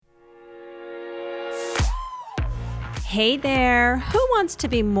Hey there, who wants to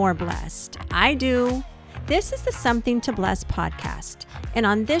be more blessed? I do. This is the Something to Bless podcast. And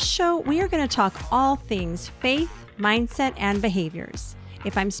on this show, we are going to talk all things faith, mindset, and behaviors.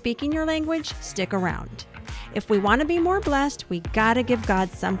 If I'm speaking your language, stick around. If we want to be more blessed, we got to give God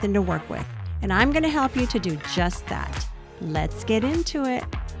something to work with. And I'm going to help you to do just that. Let's get into it.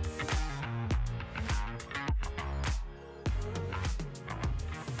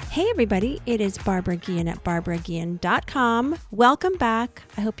 Hey everybody, it is Barbara Guillen at barbaraguillen.com. Welcome back.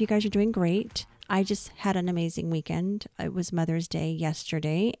 I hope you guys are doing great. I just had an amazing weekend. It was Mother's Day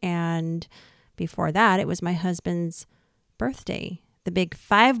yesterday, and before that, it was my husband's birthday, the big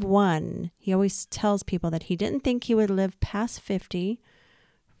 5-1. He always tells people that he didn't think he would live past 50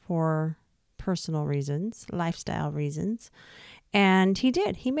 for personal reasons, lifestyle reasons, and he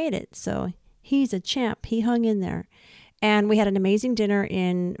did. He made it, so he's a champ. He hung in there. And we had an amazing dinner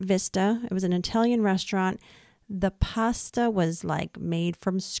in Vista. It was an Italian restaurant. The pasta was like made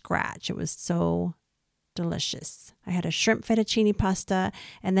from scratch. It was so delicious. I had a shrimp fettuccine pasta.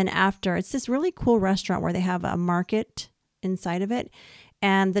 And then after, it's this really cool restaurant where they have a market inside of it.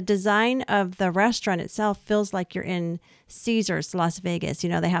 And the design of the restaurant itself feels like you're in Caesars, Las Vegas.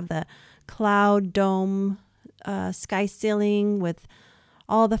 You know, they have the cloud dome sky ceiling with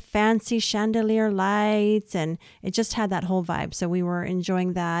all the fancy chandelier lights, and it just had that whole vibe. So we were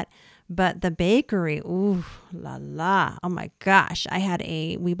enjoying that. But the bakery, ooh la la, oh my gosh.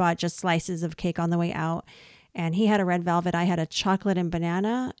 We bought just slices of cake on the way out, and he had a red velvet. I had a chocolate and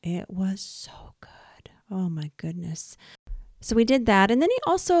banana. It was so good. Oh my goodness. So we did that. And then he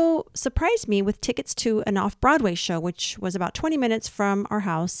also surprised me with tickets to an off-Broadway show, which was about 20 minutes from our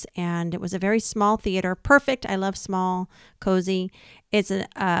house. And it was a very small theater. Perfect. I love small, cozy. It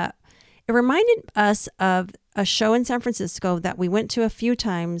reminded us of a show in San Francisco that we went to a few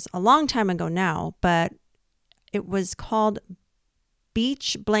times, a long time ago now, but it was called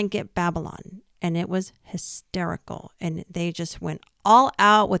Beach Blanket Babylon. And it was hysterical. And they just went all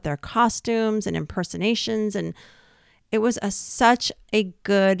out with their costumes and impersonations, and it was such a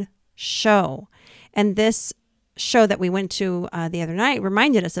good show. And this show that we went to the other night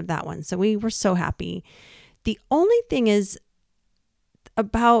reminded us of that one. So we were so happy. The only thing is,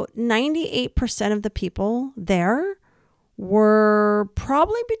 about 98% of the people there were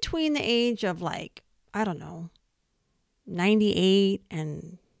probably between the age of 98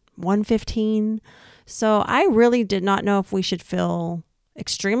 and 115. So I really did not know if we should feel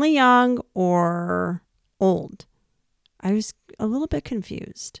extremely young or old. I was a little bit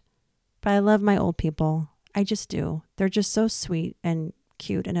confused, but I love my old people. I just do. They're just so sweet and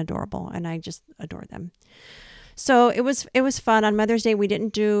cute and adorable, and I just adore them. So it was fun. On Mother's Day, we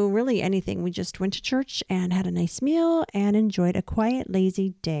didn't do really anything. We just went to church and had a nice meal and enjoyed a quiet,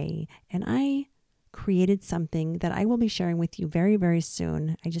 lazy day. And I created something that I will be sharing with you very, very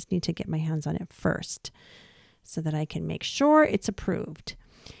soon. I just need to get my hands on it first so that I can make sure it's approved.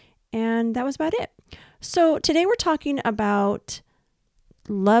 And that was about it. So today we're talking about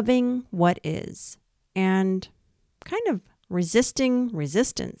loving what is and kind of resisting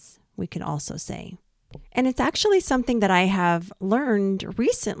resistance, we could also say. And it's actually something that I have learned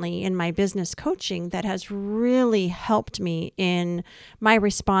recently in my business coaching that has really helped me in my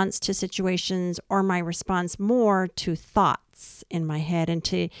response to situations, or my response more to thoughts in my head, and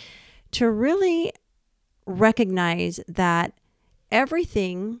to really recognize that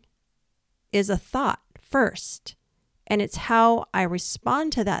everything is a thought first. And it's how I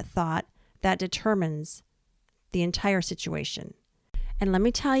respond to that thought that determines the entire situation. And let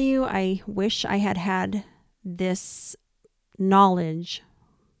me tell you, I wish I had this knowledge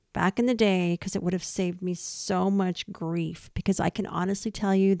back in the day, because it would have saved me so much grief. Because I can honestly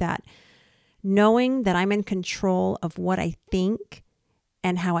tell you that knowing that I'm in control of what I think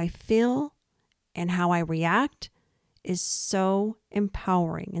and how I feel and how I react is so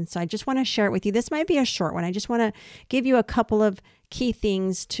empowering. And so I just want to share it with you. This might be a short one. I just want to give you a couple of key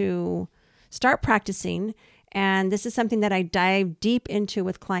things to start practicing. And this is something that I dive deep into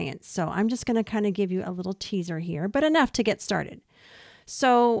with clients. So I'm just going to kind of give you a little teaser here, but enough to get started.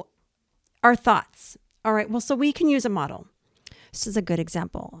 So our thoughts. All right. Well, so we can use a model. This is a good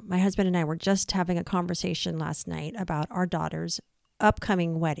example. My husband and I were just having a conversation last night about our daughter's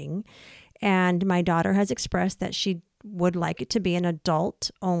upcoming wedding. And my daughter has expressed that she would like it to be an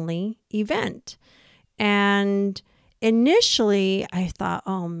adult-only event. And initially, I thought,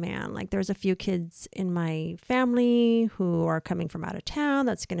 oh man, there's a few kids in my family who are coming from out of town.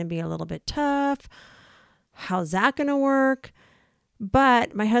 That's going to be a little bit tough. How's that going to work?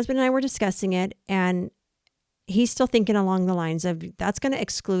 But my husband and I were discussing it, and he's still thinking along the lines of that's going to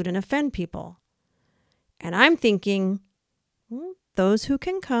exclude and offend people. And I'm thinking, well, those who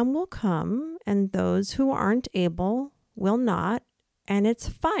can come will come, and those who aren't able will not, and it's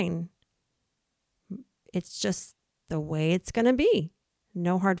fine. It's just the way it's going to be.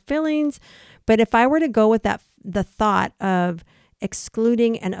 No hard feelings. But if I were to go with the thought of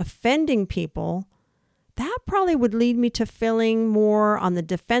excluding and offending people, that probably would lead me to feeling more on the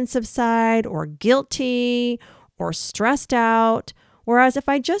defensive side or guilty or stressed out. Whereas if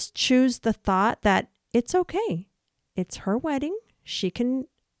I just choose the thought that it's okay, it's her wedding, she can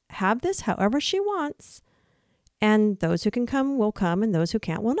have this however she wants, and those who can come will come, and those who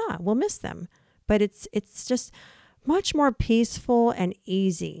can't will not. We'll miss them. But it's just much more peaceful and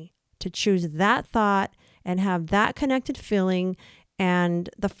easy to choose that thought and have that connected feeling and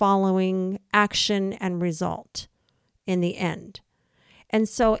the following action and result in the end. And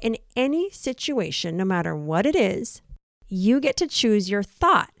so in any situation, no matter what it is, you get to choose your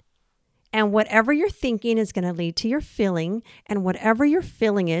thought. And whatever you're thinking is going to lead to your feeling, and whatever your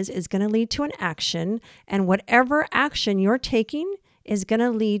feeling is going to lead to an action, and whatever action you're taking is going to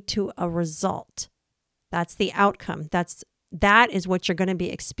lead to a result. That's the outcome. That is what you're going to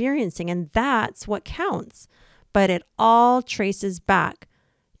be experiencing, and that's what counts. But it all traces back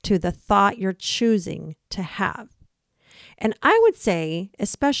to the thought you're choosing to have. And I would say,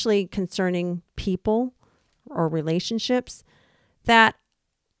 especially concerning people or relationships, that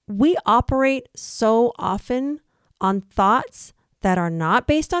we operate so often on thoughts that are not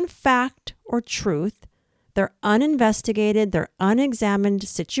based on fact or truth. They're uninvestigated, they're unexamined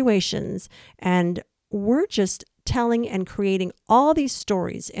situations, and we're just telling and creating all these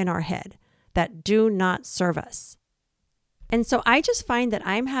stories in our head that do not serve us. And so I just find that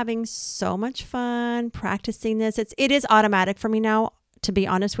I'm having so much fun practicing this. It is automatic for me now, to be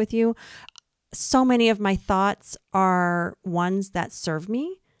honest with you. So many of my thoughts are ones that serve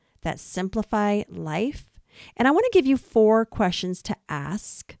me, that simplify life. And I want to give you 4 questions to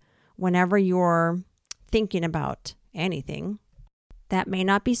ask whenever you're thinking about anything that may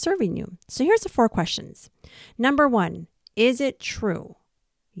not be serving you. So here's the 4 questions. Number 1, is it true?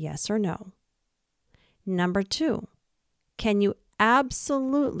 Yes or no? Number 2, can you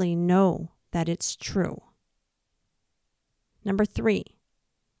absolutely know that it's true? Number 3,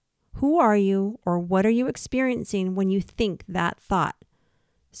 who are you or what are you experiencing when you think that thought?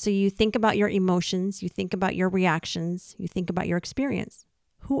 So you think about your emotions, you think about your reactions, you think about your experience.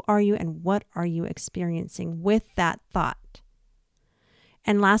 Who are you and what are you experiencing with that thought?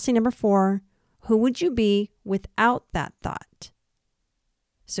 And lastly, number 4, who would you be without that thought?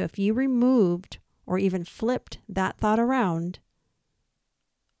 So if you removed or even flipped that thought around,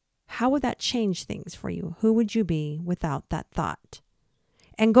 how would that change things for you? Who would you be without that thought?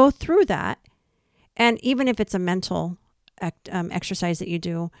 And go through that. And even if it's a mental exercise that you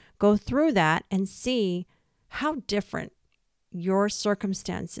do, go through that and see how different your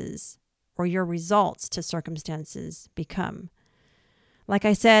circumstances or your results to circumstances become. Like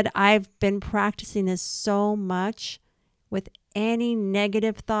I said, I've been practicing this so much with any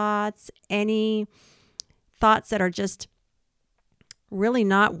negative thoughts, any thoughts that are just really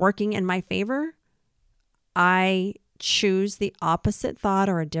not working in my favor. I choose the opposite thought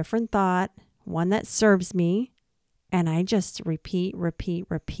or a different thought, one that serves me, and I just repeat,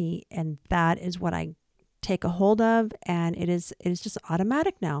 and that is what I take a hold of, and it is just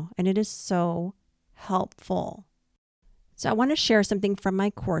automatic now, and it is so helpful. So I want to share something from my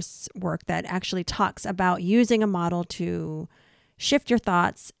coursework that actually talks about using a model to shift your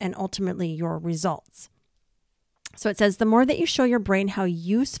thoughts and ultimately your results. So it says, the more that you show your brain how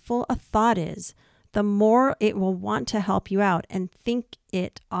useful a thought is, the more it will want to help you out and think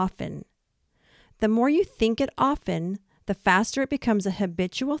it often. The more you think it often, the faster it becomes a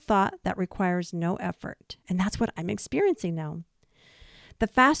habitual thought that requires no effort. And that's what I'm experiencing now. The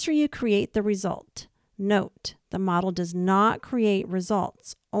faster you create the result. Note, the model does not create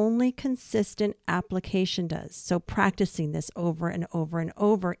results. Only consistent application does. So practicing this over and over and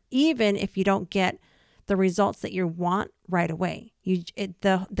over, even if you don't get the results that you want right away.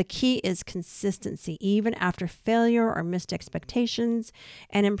 The key is consistency, even after failure or missed expectations,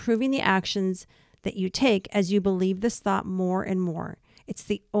 and improving the actions that you take as you believe this thought more and more. It's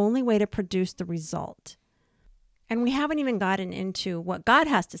the only way to produce the result. And we haven't even gotten into what God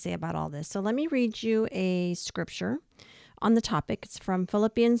has to say about all this. So let me read you a scripture on the topic. It's from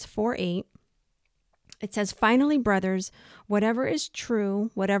Philippians 4:8. It says, finally, brothers, whatever is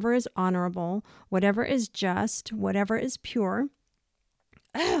true, whatever is honorable, whatever is just, whatever is pure,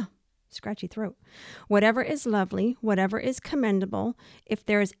 scratchy throat, whatever is lovely, whatever is commendable, if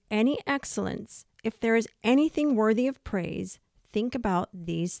there is any excellence, if there is anything worthy of praise, think about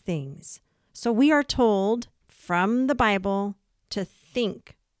these things. So we are told from the Bible to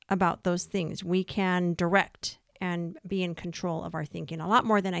think about those things. We can direct and be in control of our thinking a lot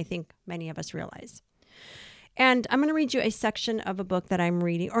more than I think many of us realize. And I'm going to read you a section of a book that I'm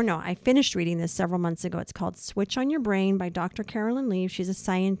reading, I finished reading this several months ago. It's called Switch on Your Brain by Dr. Carolyn Leaf. She's a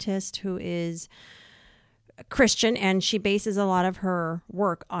scientist who is a Christian, and she bases a lot of her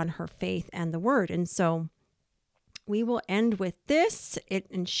work on her faith and the word. And so we will end with this.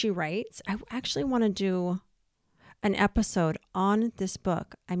 And she writes, I actually want to do an episode on this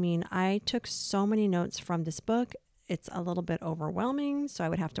book. I mean, I took so many notes from this book. It's a little bit overwhelming, so I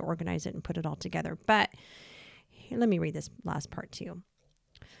would have to organize it and put it all together. But here, let me read this last part to you.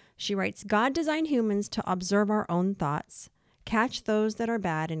 She writes, God designed humans to observe our own thoughts, catch those that are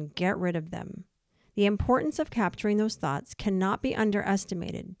bad, and get rid of them. The importance of capturing those thoughts cannot be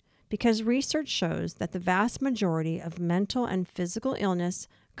underestimated because research shows that the vast majority of mental and physical illness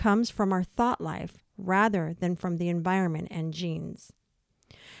comes from our thought life rather than from the environment and genes.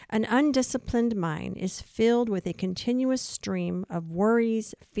 An undisciplined mind is filled with a continuous stream of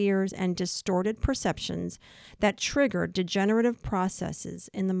worries, fears, and distorted perceptions that trigger degenerative processes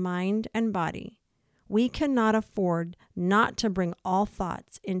in the mind and body. We cannot afford not to bring all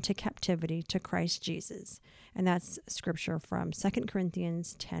thoughts into captivity to Christ Jesus. And that's scripture from 2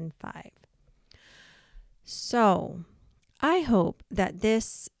 Corinthians 10:5. So I hope that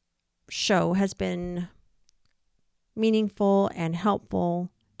this show has been meaningful and helpful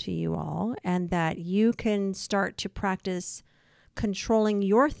to you all, and that you can start to practice controlling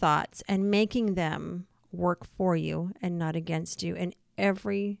your thoughts and making them work for you and not against you in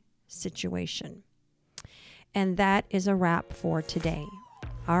every situation. And that is a wrap for today.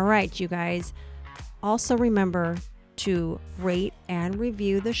 All right, you guys. Also remember to rate and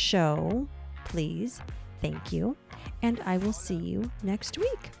review the show, please. Thank you. And I will see you next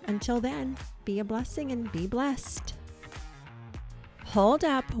week. Until then, be a blessing and be blessed. Hold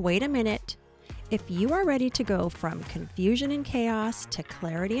up, wait a minute. If you are ready to go from confusion and chaos to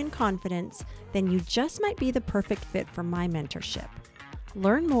clarity and confidence, then you just might be the perfect fit for my mentorship.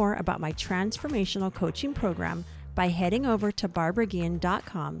 Learn more about my transformational coaching program by heading over to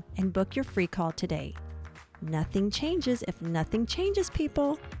barbaraguillen.com and book your free call today. Nothing changes if nothing changes,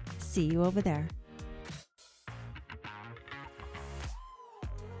 people. See you over there.